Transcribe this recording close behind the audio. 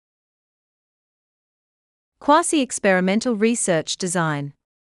Quasi-experimental research design.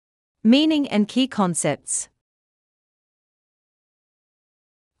 Meaning and key concepts.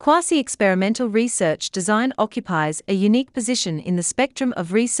 Quasi-experimental research design occupies a unique position in the spectrum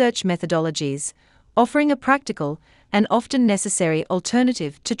of research methodologies, offering a practical and often necessary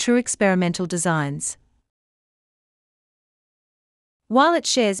alternative to true experimental designs. While it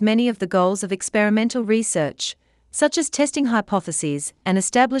shares many of the goals of experimental research, such as testing hypotheses and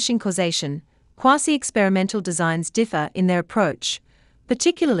establishing causation, quasi-experimental designs differ in their approach,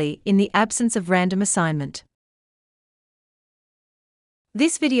 particularly in the absence of random assignment.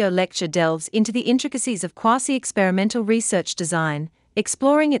 This video lecture delves into the intricacies of quasi-experimental research design,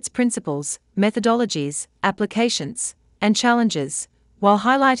 exploring its principles, methodologies, applications, and challenges, while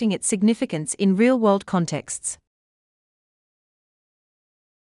highlighting its significance in real-world contexts.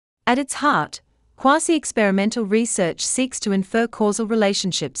 At its heart, quasi-experimental research seeks to infer causal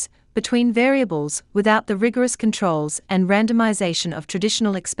relationships between variables without the rigorous controls and randomization of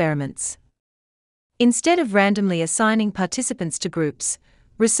traditional experiments. Instead of randomly assigning participants to groups,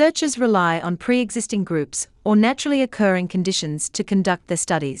 researchers rely on pre-existing groups or naturally occurring conditions to conduct their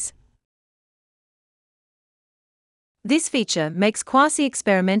studies. This feature makes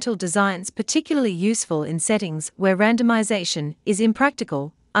quasi-experimental designs particularly useful in settings where randomization is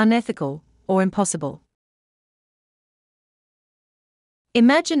impractical, unethical, or impossible.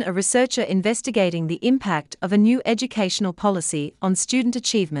 Imagine a researcher investigating the impact of a new educational policy on student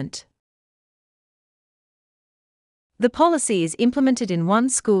achievement. The policy is implemented in one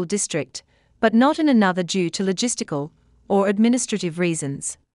school district, but not in another due to logistical or administrative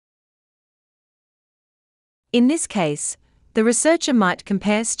reasons. In this case, the researcher might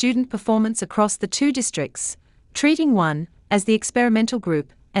compare student performance across the two districts, treating one as the experimental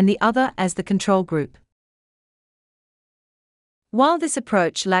group and the other as the control group. While this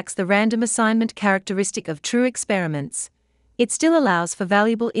approach lacks the random assignment characteristic of true experiments, it still allows for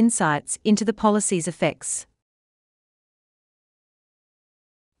valuable insights into the policy's effects.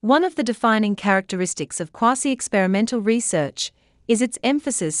 One of the defining characteristics of quasi-experimental research is its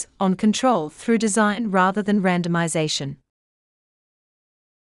emphasis on control through design rather than randomization.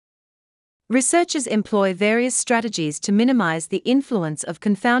 Researchers employ various strategies to minimize the influence of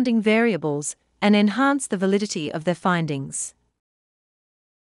confounding variables and enhance the validity of their findings.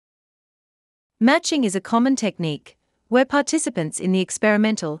 Matching is a common technique, where participants in the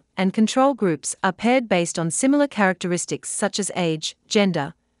experimental and control groups are paired based on similar characteristics such as age,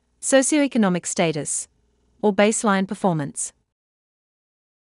 gender, socioeconomic status, or baseline performance.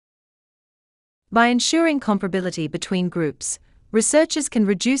 By ensuring comparability between groups, researchers can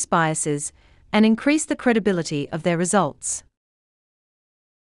reduce biases and increase the credibility of their results.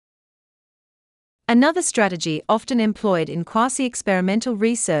 Another strategy often employed in quasi-experimental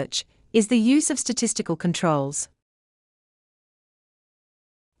research is the use of statistical controls.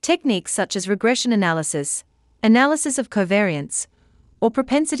 Techniques such as regression analysis, analysis of covariance, or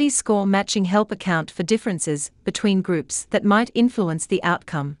propensity score matching help account for differences between groups that might influence the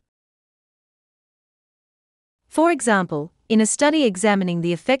outcome. For example, in a study examining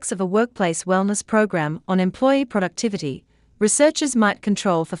the effects of a workplace wellness program on employee productivity, researchers might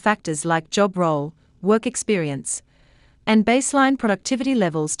control for factors like job role, work experience, and baseline productivity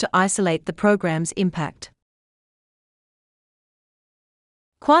levels to isolate the program's impact.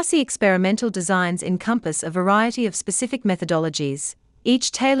 Quasi-experimental designs encompass a variety of specific methodologies,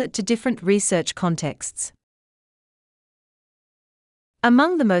 each tailored to different research contexts.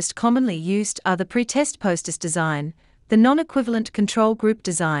 Among the most commonly used are the pre-test post-test design, the non-equivalent control group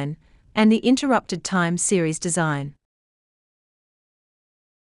design, and the interrupted time series design.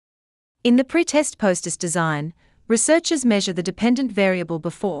 In the pre-test post-test design, researchers measure the dependent variable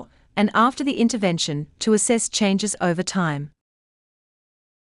before and after the intervention to assess changes over time.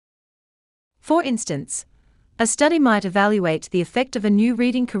 For instance, a study might evaluate the effect of a new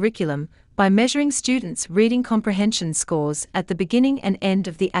reading curriculum by measuring students' reading comprehension scores at the beginning and end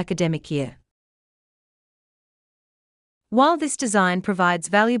of the academic year. While this design provides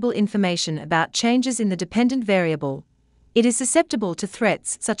valuable information about changes in the dependent variable, it is susceptible to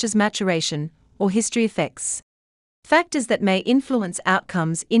threats such as maturation or history effects, factors that may influence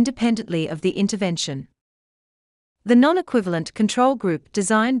outcomes independently of the intervention. The non-equivalent control group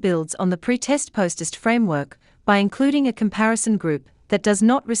design builds on the pre-test post-test framework by including a comparison group that does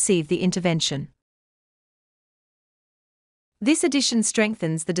not receive the intervention. This addition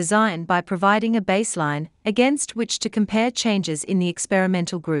strengthens the design by providing a baseline against which to compare changes in the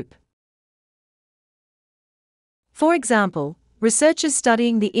experimental group. For example, Researchers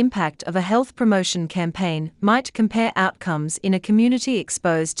studying the impact of a health promotion campaign might compare outcomes in a community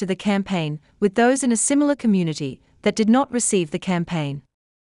exposed to the campaign with those in a similar community that did not receive the campaign.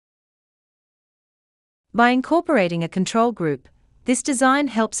 By incorporating a control group, this design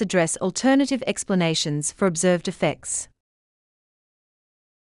helps address alternative explanations for observed effects.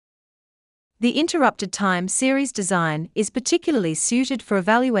 The interrupted time series design is particularly suited for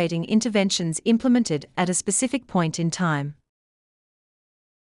evaluating interventions implemented at a specific point in time.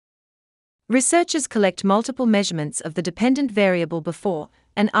 Researchers collect multiple measurements of the dependent variable before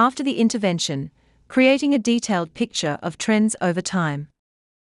and after the intervention, creating a detailed picture of trends over time.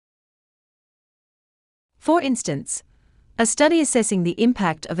 For instance, a study assessing the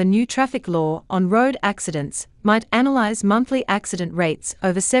impact of a new traffic law on road accidents might analyze monthly accident rates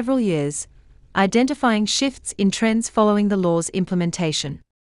over several years, identifying shifts in trends following the law's implementation.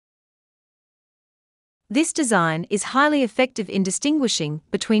 This design is highly effective in distinguishing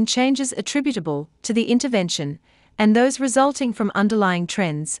between changes attributable to the intervention and those resulting from underlying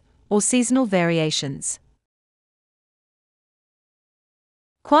trends or seasonal variations.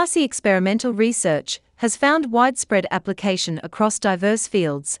 Quasi-experimental research has found widespread application across diverse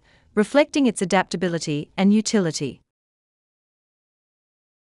fields, reflecting its adaptability and utility.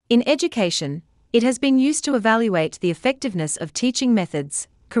 In education, it has been used to evaluate the effectiveness of teaching methods,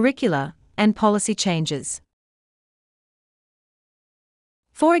 curricula, and policy changes.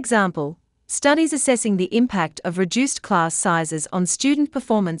 For example, studies assessing the impact of reduced class sizes on student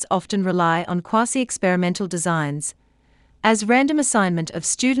performance often rely on quasi-experimental designs, as random assignment of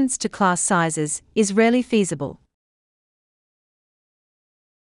students to class sizes is rarely feasible.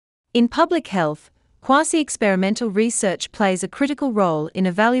 In public health, quasi-experimental research plays a critical role in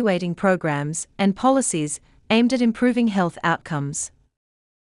evaluating programs and policies aimed at improving health outcomes.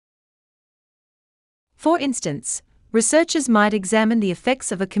 For instance, researchers might examine the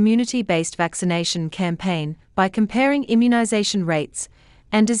effects of a community-based vaccination campaign by comparing immunization rates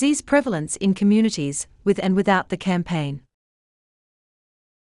and disease prevalence in communities with and without the campaign.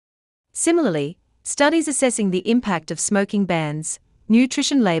 Similarly, studies assessing the impact of smoking bans,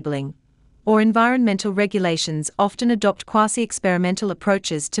 nutrition labeling, or environmental regulations often adopt quasi-experimental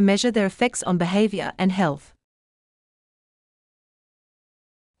approaches to measure their effects on behavior and health.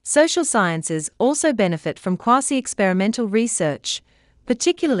 Social sciences also benefit from quasi-experimental research,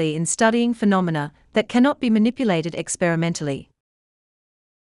 particularly in studying phenomena that cannot be manipulated experimentally.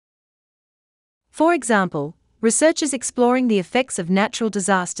 For example, researchers exploring the effects of natural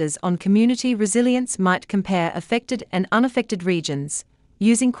disasters on community resilience might compare affected and unaffected regions,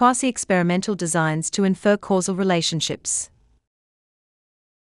 using quasi-experimental designs to infer causal relationships.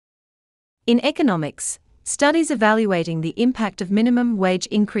 In economics, studies evaluating the impact of minimum wage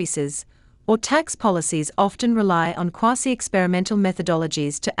increases or tax policies often rely on quasi-experimental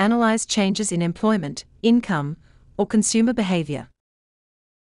methodologies to analyze changes in employment, income, or consumer behavior.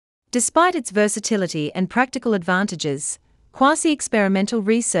 Despite its versatility and practical advantages, quasi-experimental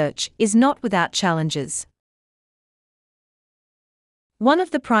research is not without challenges. One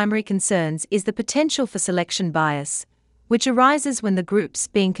of the primary concerns is the potential for selection bias, which arises when the groups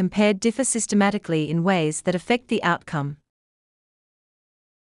being compared differ systematically in ways that affect the outcome.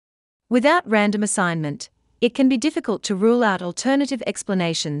 Without random assignment, it can be difficult to rule out alternative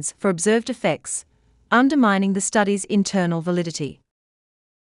explanations for observed effects, undermining the study's internal validity.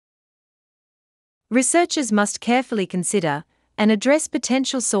 Researchers must carefully consider and address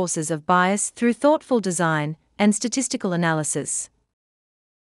potential sources of bias through thoughtful design and statistical analysis.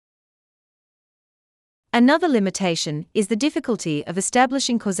 Another limitation is the difficulty of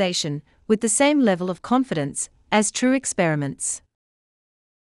establishing causation with the same level of confidence as true experiments.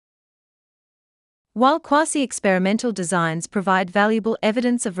 While quasi-experimental designs provide valuable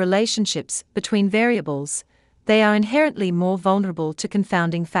evidence of relationships between variables, they are inherently more vulnerable to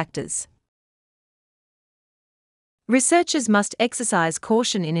confounding factors. Researchers must exercise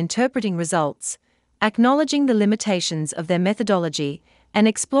caution in interpreting results, acknowledging the limitations of their methodology and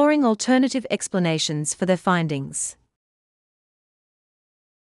exploring alternative explanations for their findings.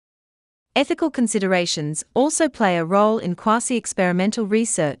 Ethical considerations also play a role in quasi-experimental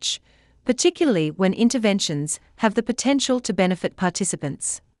research, particularly when interventions have the potential to benefit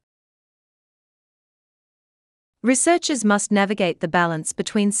participants. Researchers must navigate the balance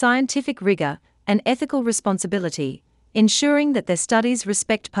between scientific rigor and ethical responsibility, ensuring that their studies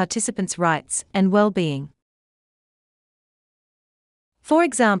respect participants' rights and well-being. For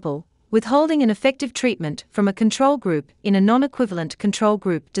example, withholding an effective treatment from a control group in a non-equivalent control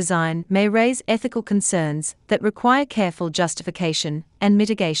group design may raise ethical concerns that require careful justification and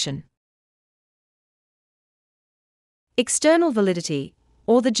mitigation. External validity,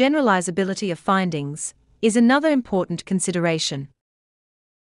 or the generalizability of findings, is another important consideration.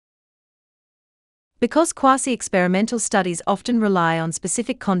 Because quasi-experimental studies often rely on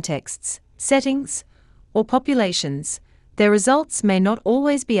specific contexts, settings, or populations, their results may not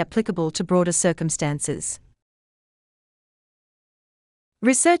always be applicable to broader circumstances.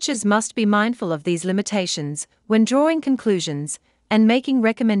 Researchers must be mindful of these limitations when drawing conclusions and making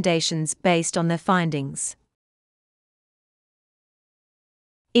recommendations based on their findings.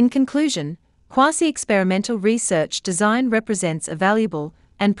 In conclusion, quasi-experimental research design represents a valuable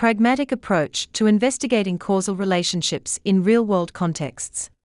and pragmatic approach to investigating causal relationships in real-world contexts.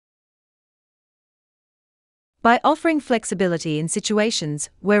 By offering flexibility in situations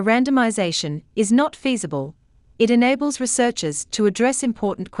where randomization is not feasible, it enables researchers to address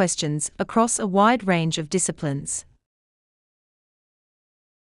important questions across a wide range of disciplines.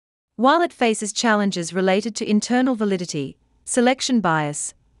 While it faces challenges related to internal validity, selection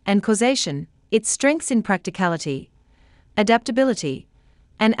bias, and causation, its strengths in practicality, adaptability,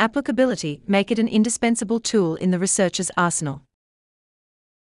 and applicability make it an indispensable tool in the researcher's arsenal.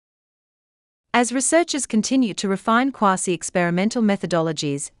 As researchers continue to refine quasi-experimental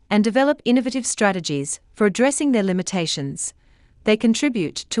methodologies and develop innovative strategies for addressing their limitations, they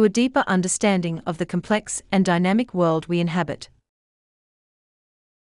contribute to a deeper understanding of the complex and dynamic world we inhabit.